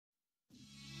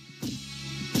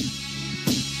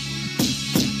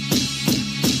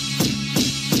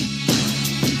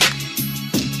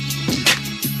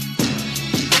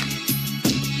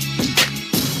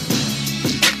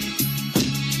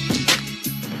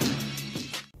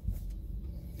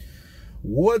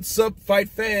What's up, fight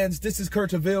fans? This is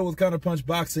Kurt Taville with Counterpunch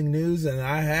Boxing News, and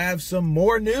I have some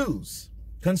more news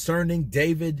concerning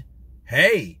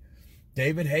DavidHaye.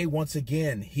 DavidHaye, once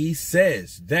again, he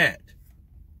says that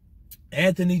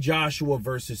Anthony Joshua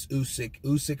versus Usyk,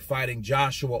 Usyk fighting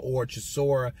Joshua or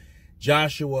Chisora,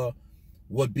 Joshua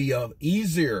would be an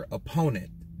easier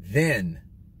opponent than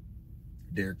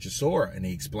Dereck Chisora, and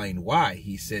he explained why.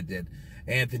 He said that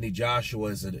Anthony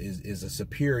Joshua is a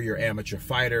superior amateur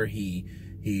fighter. He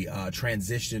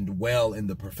transitioned well in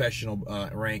the professional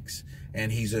ranks,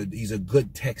 and he's a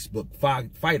good textbook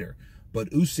fighter.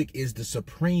 But Usyk is the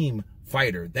supreme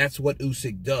fighter. That's what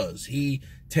Usyk does. He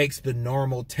takes the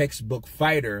normal textbook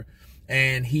fighter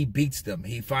and he beats them.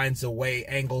 He finds a way,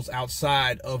 angles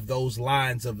outside of those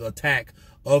lines of attack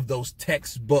of those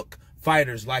textbook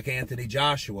fighters like Anthony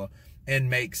Joshua,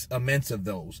 and makes immense of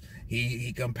those.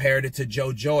 He compared it to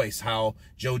Joe Joyce, how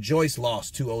Joe Joyce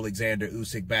lost to Oleksandr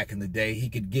Usyk back in the day. He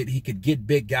could get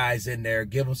big guys in there,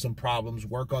 give them some problems,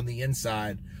 work on the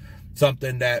inside,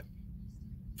 something that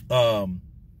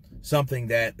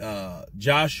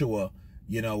Joshua,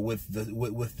 you know,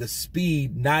 with the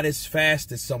speed, not as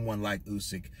fast as someone like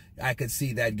Usyk, I could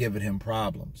see that giving him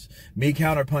problems. Me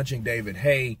counterpunching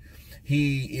DavidHaye,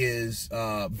 he is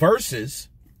versus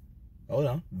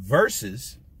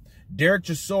Dereck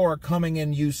Chisora, coming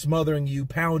in you, smothering you,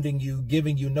 pounding you,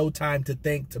 giving you no time to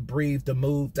think, to breathe, to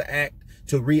move, to act,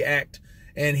 to react,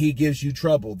 and he gives you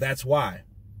trouble. That's why.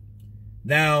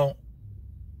 Now,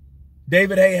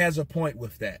 DavidHaye has a point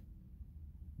with that.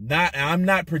 I'm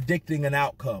not predicting an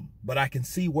outcome, but I can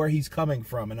see where he's coming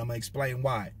from, and I'm going to explain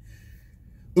why.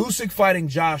 Usyk fighting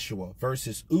Joshua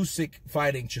versus Usyk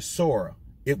fighting Chisora,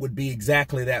 it would be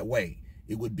exactly that way.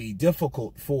 It would be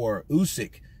difficult for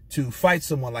Usyk to fight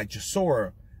someone like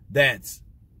Chisora that's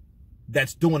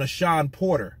doing a Sean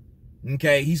Porter.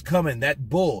 Okay, he's coming, that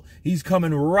bull. He's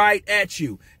coming right at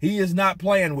you. He is not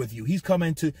playing with you. He's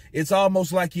coming to, it's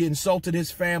almost like you insulted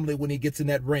his family when he gets in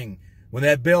that ring. When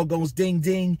that bell goes ding,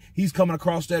 ding, he's coming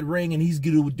across that ring and he's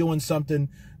doing something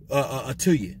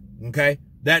to you. Okay,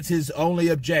 that's his only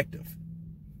objective.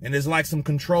 And there's like some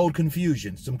controlled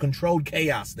confusion, some controlled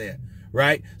chaos there,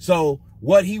 right? So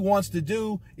what he wants to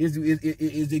do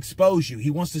is expose you.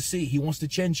 He wants to see. He wants to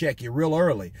chin check you real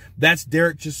early. That's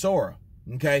Dereck Chisora.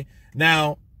 Okay.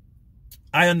 Now,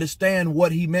 I understand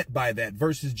what he meant by that.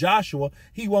 Versus Joshua,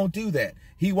 he won't do that.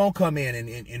 He won't come in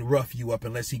and rough you up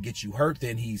unless he gets you hurt.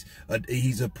 Then he's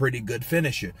a pretty good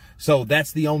finisher. So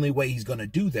that's the only way he's going to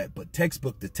do that. But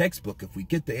textbook to textbook, if we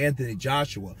get the Anthony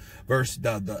Joshua versus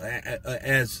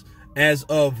as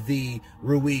of the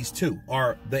Ruiz 2,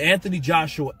 or the Anthony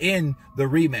Joshua in the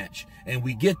rematch, and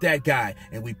we get that guy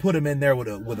and we put him in there with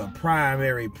a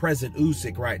primary present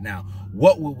Usyk right now,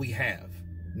 what will we have?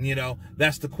 You know,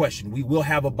 that's the question. We will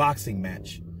have a boxing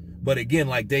match. But again,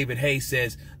 like DavidHaye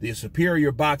says, the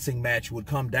superior boxing match would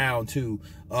come down to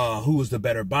who was the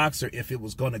better boxer if it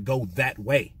was going to go that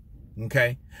way.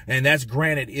 Okay? And that's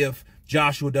granted if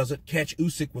Joshua doesn't catch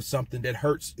Usyk with something that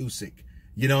hurts Usyk.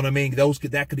 You know what I mean?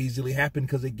 That could easily happen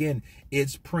because, again,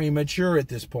 it's premature at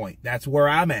this point. That's where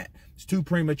I'm at. It's too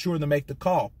premature to make the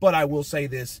call. But I will say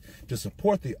this to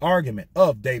support the argument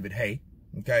of DavidHaye,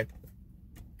 okay?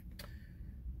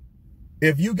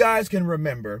 If you guys can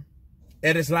remember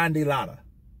Alfredo Lara,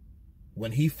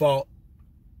 when he fought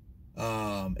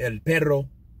Alfredo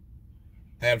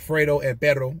El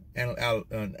Perro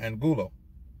and Angulo.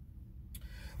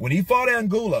 When he fought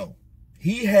Angulo,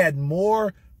 he had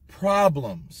more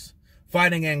problems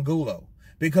fighting Angulo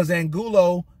because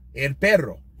Angulo, El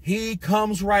Perro, he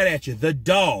comes right at you. The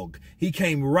dog, he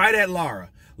came right at Lara.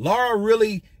 Lara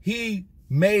really, he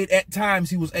made, at times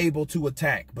he was able to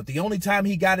attack, but the only time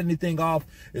he got anything off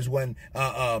is when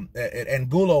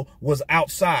Angulo was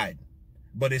outside.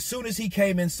 But as soon as he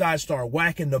came inside, started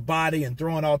whacking the body and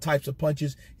throwing all types of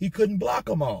punches, he couldn't block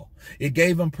them all. It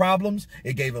gave him problems.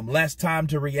 It gave him less time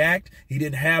to react. He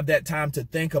didn't have that time to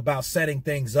think about setting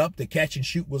things up. The catch and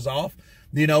shoot was off,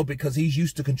 you know, because he's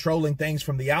used to controlling things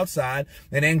from the outside.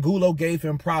 And Angulo gave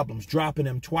him problems, dropping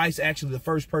him twice. Actually, the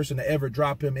first person to ever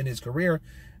drop him in his career.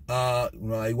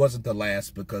 Well, he wasn't the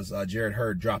last because Jarrett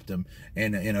Hurd dropped him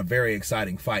in a very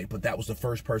exciting fight, but that was the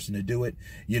first person to do it,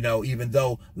 you know, even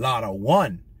though Lara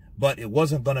won, but it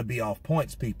wasn't going to be off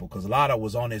points, people, because Lara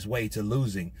was on his way to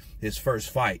losing his first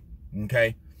fight,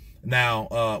 okay? Now,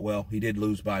 well, he did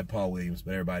lose by Paul Williams,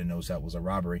 but everybody knows that was a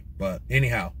robbery, but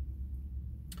anyhow,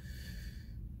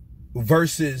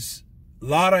 versus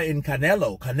Lara and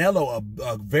Canelo. Canelo,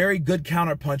 a very good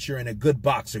counterpuncher and a good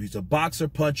boxer. He's a boxer,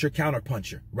 puncher,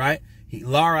 counterpuncher, right?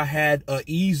 Lara had an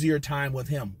easier time with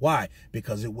him. Why?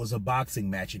 Because it was a boxing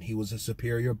match and he was a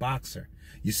superior boxer.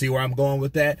 You see where I'm going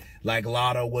with that? Like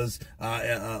Lara was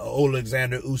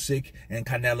Oleksandr Usyk and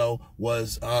Canelo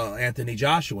was Anthony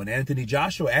Joshua. And Anthony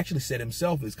Joshua actually said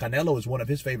himself Canelo is one of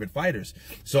his favorite fighters.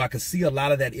 So I could see a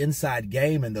lot of that inside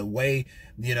game and the way,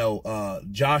 you know,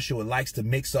 Joshua likes to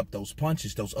mix up those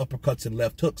punches, those uppercuts and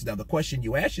left hooks. Now, the question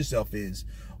you ask yourself is,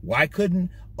 why couldn't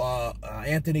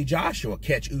Anthony Joshua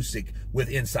catch Usyk with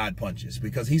inside punches?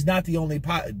 Because he's not the only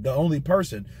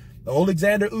person.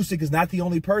 Oleksandr Usyk is not the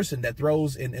only person that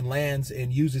throws and lands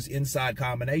and uses inside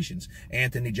combinations.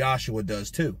 Anthony Joshua does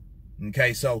too.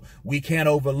 Okay, so we can't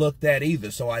overlook that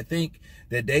either. So I think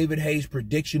that DavidHaye's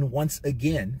prediction once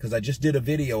again, because I just did a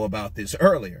video about this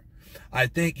earlier, I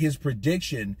think his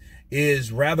prediction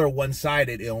is rather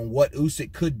one-sided on what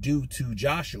Usyk could do to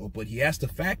Joshua, but he has to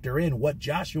factor in what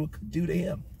Joshua could do to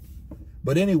him.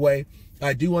 But anyway,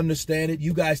 I do understand it.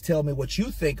 You guys tell me what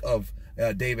you think of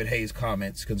DavidHaye's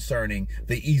comments concerning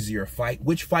the easier fight.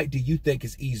 Which fight do you think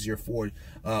is easier for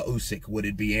Usyk? Would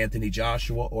it be Anthony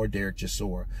Joshua or Dereck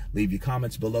Chisora? Leave your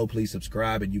comments below. Please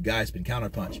subscribe. And you guys been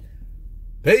Counterpunch.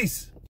 Peace.